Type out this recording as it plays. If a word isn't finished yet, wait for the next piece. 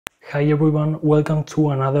Hi everyone, welcome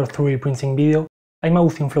to another 3D printing video. I'm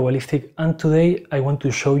Agustin Flowalistic and today I want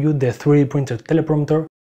to show you the 3D printed teleprompter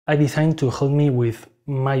I designed to help me with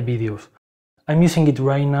my videos. I'm using it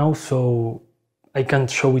right now so I can't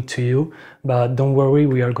show it to you, but don't worry,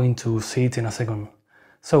 we are going to see it in a second.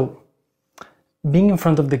 So, being in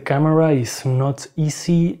front of the camera is not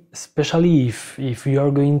easy, especially if you are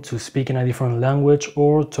going to speak in a different language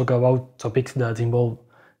or talk about topics that involve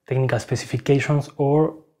technical specifications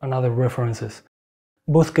or another references.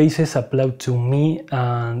 Both cases apply to me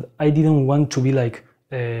and I didn't want to be like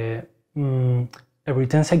every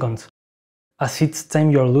 10 seconds, as it's time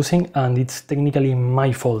you're losing and it's technically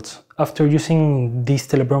my fault. After using this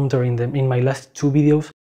teleprompter in my last two videos,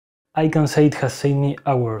 I can say it has saved me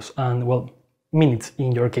hours and, well, minutes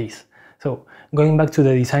in your case. So, going back to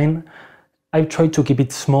the design, I've tried to keep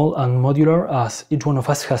it small and modular as each one of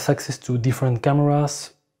us has access to different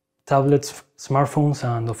cameras, tablets, smartphones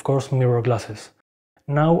and of course mirror glasses.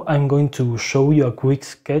 Now I'm going to show you a quick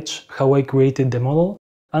sketch how I created the model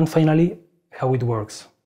and finally how it works.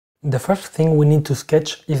 The first thing we need to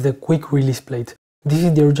sketch is the quick release plate. This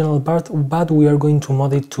is the original part, but we are going to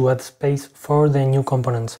mod it to add space for the new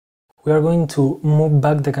components. We are going to move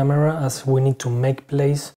back the camera as we need to make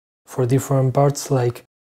place for different parts like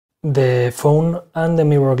the phone and the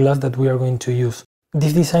mirror glass that we are going to use.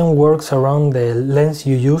 This design works around the lens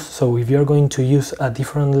you use, so if you are going to use a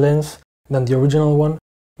different lens than the original one,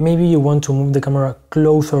 maybe you want to move the camera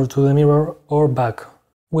closer to the mirror or back.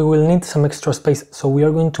 We will need some extra space, so we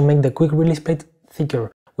are going to make the quick release plate thicker.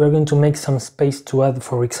 We are going to make some space to add,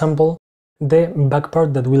 for example, the back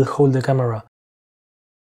part that will hold the camera.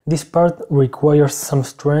 This part requires some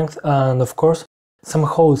strength and, of course, some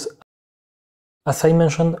holes. As I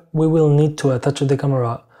mentioned, we will need to attach the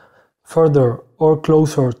camera further or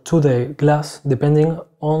closer to the glass depending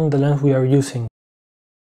on the lens we are using.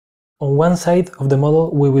 On one side of the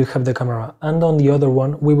model we will have the camera and on the other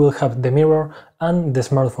one we will have the mirror and the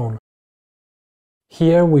smartphone.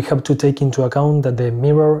 Here we have to take into account that the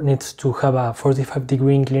mirror needs to have a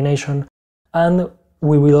 45-degree inclination and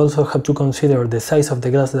we will also have to consider the size of the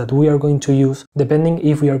glass that we are going to use, depending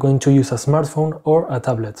if we are going to use a smartphone or a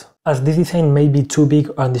tablet. As this design may be too big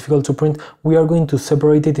and difficult to print, we are going to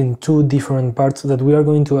separate it in two different parts that we are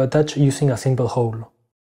going to attach using a simple hole.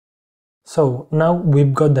 So now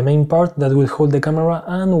we've got the main part that will hold the camera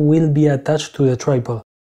and will be attached to the tripod.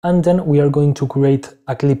 And then we are going to create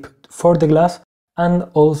a clip for the glass and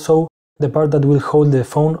also the part that will hold the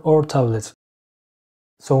phone or tablet.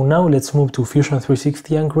 So now let's move to Fusion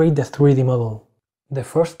 360 and create the 3D model. The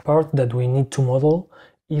first part that we need to model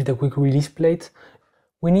is the quick release plate.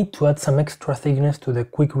 We need to add some extra thickness to the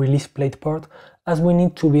quick release plate part as we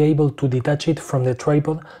need to be able to detach it from the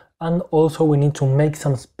tripod and also we need to make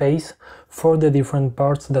some space for the different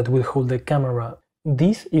parts that will hold the camera.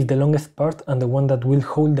 This is the longest part and the one that will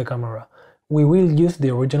hold the camera. We will use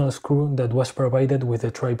the original screw that was provided with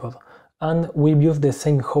the tripod. And we've used the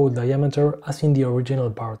same hole diameter as in the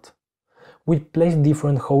original part. We place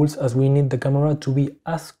different holes as we need the camera to be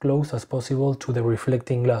as close as possible to the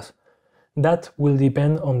reflecting glass. That will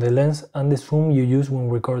depend on the lens and the zoom you use when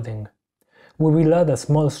recording. We will add a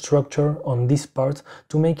small structure on this part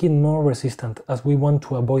to make it more resistant as we want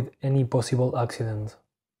to avoid any possible accident.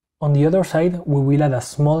 On the other side, we will add a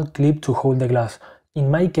small clip to hold the glass. In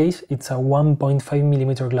my case, it's a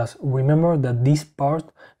 1.5mm glass. Remember that this part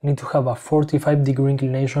needs to have a 45-degree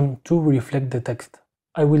inclination to reflect the text.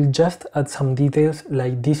 I will just add some details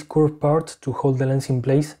like this curved part to hold the lens in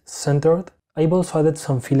place, centered. I've also added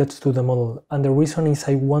some fillets to the model, and the reason is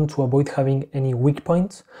I want to avoid having any weak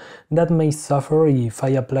points that may suffer if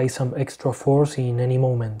I apply some extra force in any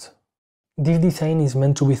moment. This design is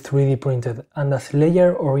meant to be 3D printed, and as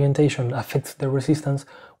layer orientation affects the resistance,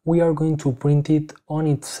 we are going to print it on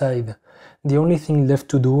its side. The only thing left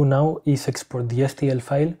to do now is export the STL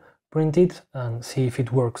file, print it and see if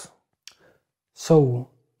it works. So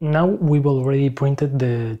now we've already printed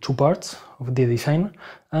the two parts of the design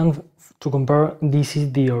and to compare, this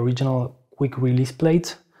is the original quick release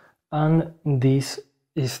plate and this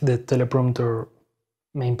is the teleprompter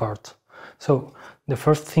main part. So the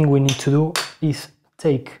first thing we need to do is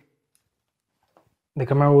take the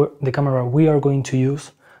camera we are going to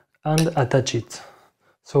use and attach it.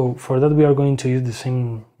 So for that we are going to use the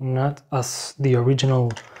same nut as the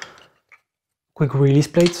original quick release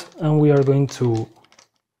plates and we are going to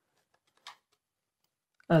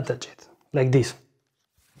attach it like this.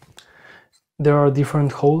 There are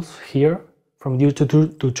different holes here from you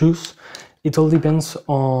to choose. It all depends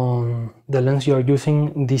on the lens you are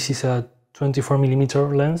using. This is a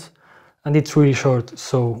 24mm lens and it's really short,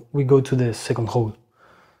 so we go to the second hole.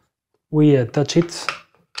 We attach it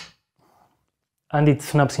and it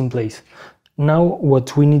snaps in place. Now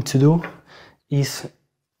what we need to do is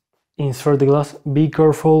insert the glass. Be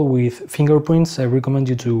careful with fingerprints. I recommend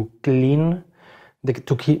you to clean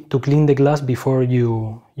the glass before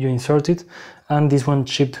you insert it. And this one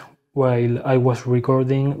chipped while I was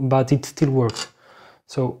recording, but it still works.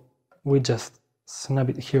 So we just snap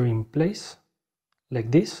it here in place,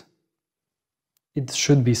 like this. It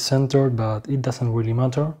should be centered, but it doesn't really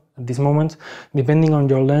matter at this moment. Depending on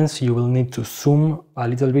your lens, you will need to zoom a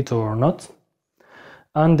little bit or not.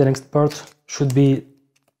 And the next part should be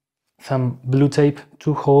some blue tape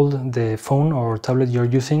to hold the phone or tablet you're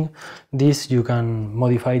using. This you can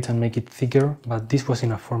modify it and make it thicker, but this was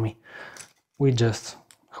enough for me. We just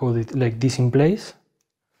hold it like this in place.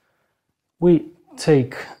 We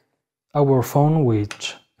take our phone,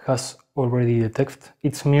 which has already the text.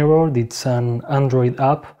 It's mirrored, it's an Android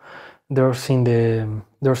app. There's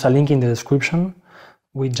a link in the description.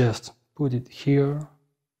 We just put it here.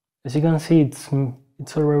 As you can see,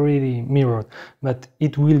 it's already mirrored, but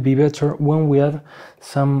it will be better when we add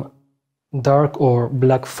some dark or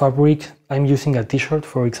black fabric. I'm using a t-shirt,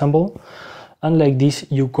 for example, and like this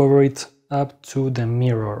you cover it up to the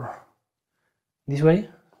mirror. This way,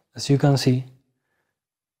 as you can see,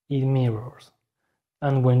 it mirrors.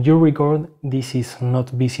 And when you record, this is not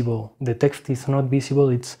visible. The text is not visible,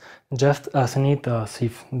 it's just as neat as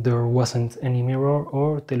if there wasn't any mirror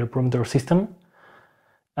or teleprompter system.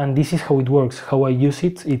 And this is how it works, how I use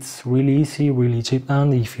it. It's really easy, really cheap,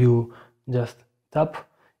 and if you just tap,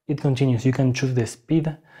 it continues. You can choose the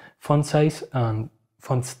speed, font size, and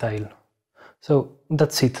font style. So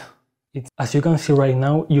that's it. As you can see right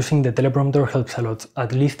now, using the teleprompter helps a lot,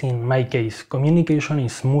 at least in my case. Communication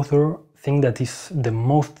is smoother, thing that is the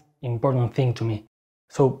most important thing to me.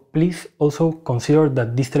 So please also consider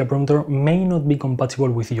that this teleprompter may not be compatible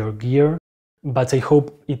with your gear, but I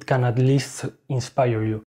hope it can at least inspire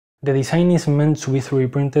you. The design is meant to be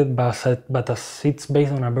 3D printed, but as it's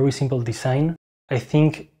based on a very simple design, I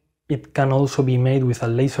think it can also be made with a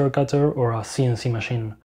laser cutter or a CNC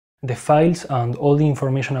machine. The files and all the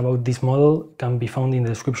information about this model can be found in the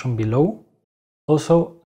description below.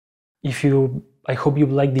 Also, I hope you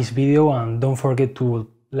liked this video, and don't forget to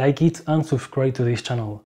like it and subscribe to this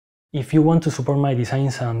channel. If you want to support my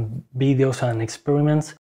designs and videos and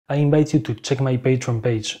experiments, I invite you to check my Patreon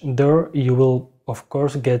page. There you will, of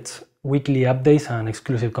course, get weekly updates and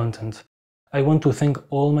exclusive content. I want to thank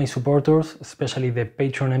all my supporters, especially the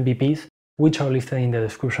Patreon MVPs, which are listed in the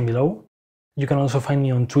description below. You can also find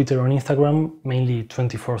me on Twitter and Instagram, mainly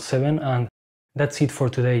 24/7, and that's it for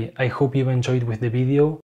today. I hope you enjoyed with the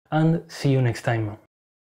video, and see you next time.